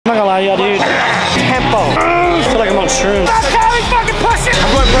I'm not gonna lie to y'all, dude. Tempo. I feel like I'm on shrooms. Stop calling fucking pussy! I'm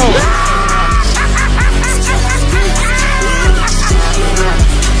going broke.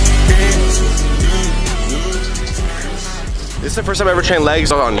 This is the first time I ever trained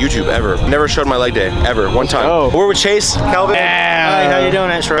legs on YouTube, ever. Never showed my leg day, ever. One time. Oh. We're with Chase, CALVIT. Hi, how you doing,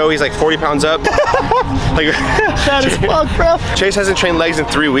 Astro? He's like 40 pounds up. Like, that is fuck, bro. Chase hasn't trained legs in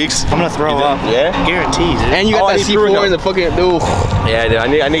 3 weeks. I'm gonna throw up. Yeah? Guaranteed, dude. And you got that C4 in the fucking dude. Yeah, dude. I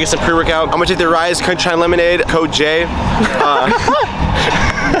need to get some pre-workout. I'm gonna take the Rise Sunshine Lemonade, code J.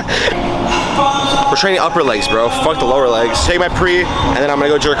 We're training upper legs, bro. Fuck the lower legs. Take my pre, and then I'm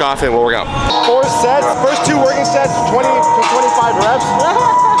gonna go jerk off and we'll work out. 4 sets. First 2 working sets, 20 to 25 reps.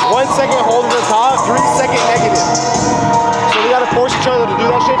 1 second hold at the top, 3 second negative. So we gotta force each other to do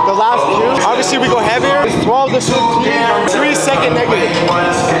that shit. The last 2. Obviously we go heavier. 12 to 15, 3 second negative.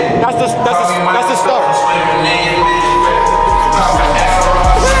 That's the start.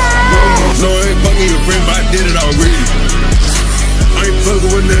 No, I ain't fucking your friend, but I did it already. I ain't fucking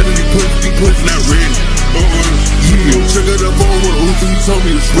with none of these pussy not ready. Yeah, trigger the phone with Uzi, you told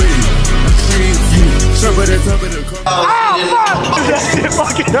me it's ready. Jump at the top of the car. Oh, fuck! That shit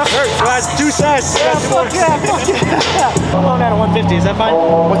fucking hurts. That's 2 sets. Yeah, fuck yeah. I'm going down to 150, is that fine?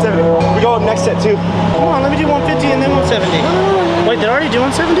 170. We go up next set too. Come on, let me do 150 and then 170. Wait, did I already do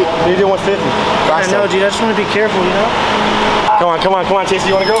 170? You do 150. I know, dude. I just want to be careful, you know? Come on, Chase.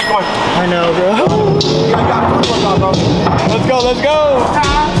 You wanna go? Come on. I know, bro. I got food workout, bro. Let's go, let's go.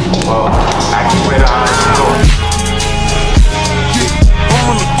 Well, I can wait out I'm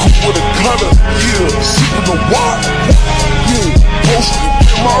in the coupe with a cutter, yeah, sipping the water, yeah, posted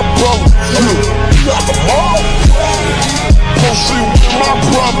with my brother, yeah, he got the mob, posted with my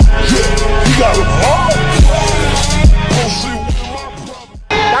brother, yeah, he got the mob, posted with my brother.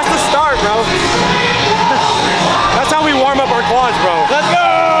 That's the start, bro. That's how we warm up our quads, bro. Let's go.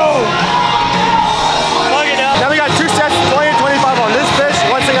 Plug it up. Now we got 2 sets, 20 and 25 on this bitch,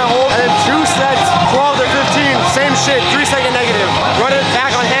 1 second hold, and then 2 sets, 12 to 15, same shit, 3 second negative. Run it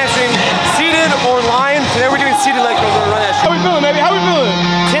back on hamstring, seated or lying. Today we're doing seated leg curls. We're gonna run that shit. How we feeling, baby? How we feeling?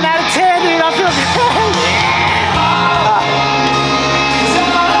 10 out of 10, dude. I feel good.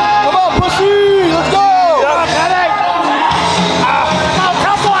 Come on, pussy, let's go.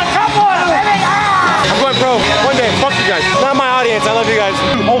 I'm going pro. One day, fuck you guys. Not my audience. I love you guys.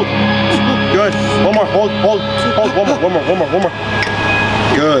 Hold. Good. One more. Hold. One more.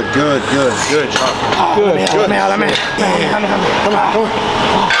 Good job. Good. Let me. Come on.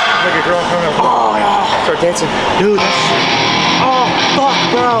 Look at girl, come on. Oh, yeah. Start dancing. Dude, oh, fuck,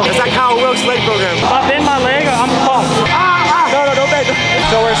 bro. That's that Kyle Wilkes leg program. If I bend my leg, I'm fucked. No, don't bend.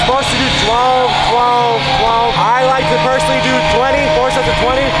 So we're supposed to do 12. I like to personally do 20, 4 sets of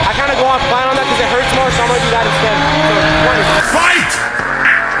 20. I kind of go off plan on that because it hurts more, so I'm going to do that instead. So 20. Fight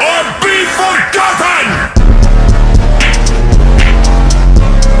or be forgotten!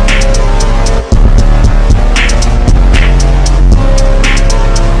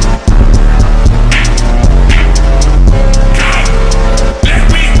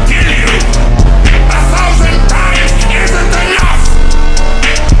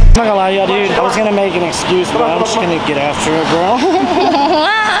 I'm not gonna lie to y'all, dude. I was gonna make an excuse, but I'm just gonna get after it, bro.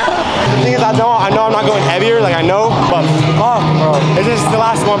 The thing is, I know I'm not going heavier, like I know, but fuck, bro. This is the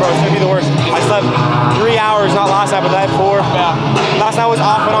last one, bro. It's gonna be the worst. I slept 3 hours, not last night, but the night before. Yeah. Last night was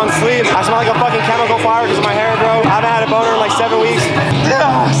off and on sleep. I smell like a fucking chemical fire because of my hair, bro. I haven't had a boner in like 7 weeks.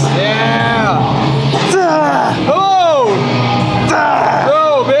 Yeah. Oh!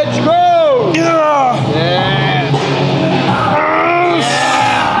 Go, bitch, go! Yeah! Yeah.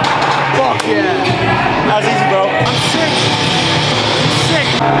 Fuck yeah. That was easy, bro. I'm sick.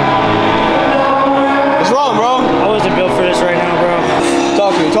 What's wrong, bro? I wasn't built for this right now, bro.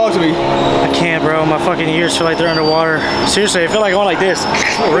 Talk to me. I can't, bro. My fucking ears feel like they're underwater. Seriously, I feel like going like this.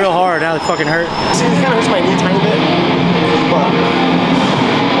 Real hard. Now they fucking hurt. See, this kind of hurts my knee tiny bit. But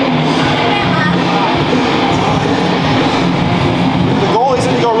the goal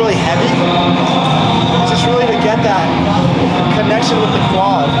isn't to go really heavy. It's just really to get that connection with the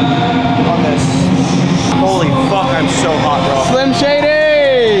quad on this. Holy fuck, I'm so hot, bro. Slim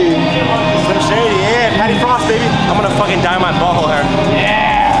Shady! Slim Shady, yeah. Patty Frost, baby. I'm gonna fucking dye my butthole hair. Yeah.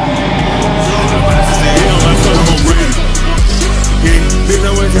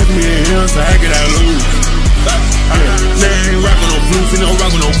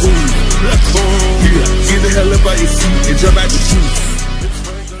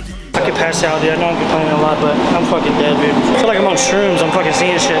 I could pass out, dude. I know I'm complaining a lot, but I'm fucking dead, dude. I feel like I'm on shrooms. I'm fucking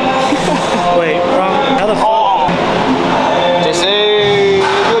seeing shit. Wait, wrong. How the fuck? JC!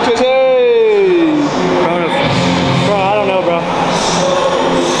 Bro, I don't know, bro.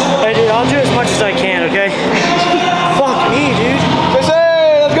 much as I can, okay? Fuck me, dude. Let's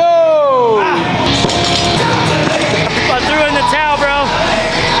go! I threw in the towel, bro.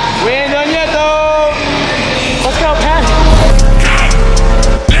 We ain't done yet, though. Let's go, Pat.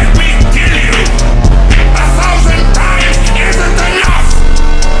 Let me kill you 1,000 times isn't enough.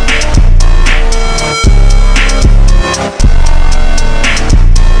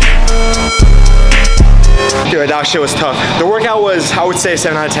 Dude, that shit was tough. The workout was, I would say,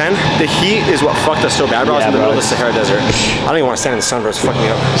 7 out of 10. The heat is what fucked us so bad, bro. I was in the middle of the Sahara Desert. I don't even want to stand in the sun, bro. It's fucking me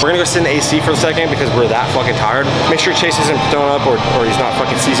up. We're gonna go sit in the AC for a second because we're that fucking tired. Make sure Chase isn't thrown up or he's not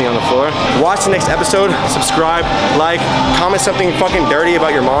fucking seizing on the floor. Watch the next episode. Subscribe, like, comment something fucking dirty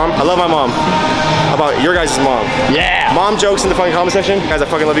about your mom. I love my mom. About your guys' mom. Yeah. Mom jokes in the fucking comment section. Guys, I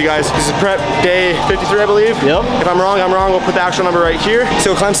fucking love you guys. This is prep day 53, I believe. Yep. If I'm wrong, I'm wrong. We'll put the actual number right here.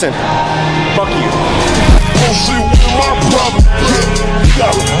 So Clemson, fuck you. Pussy with my brother. Yeah, you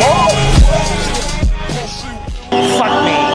got a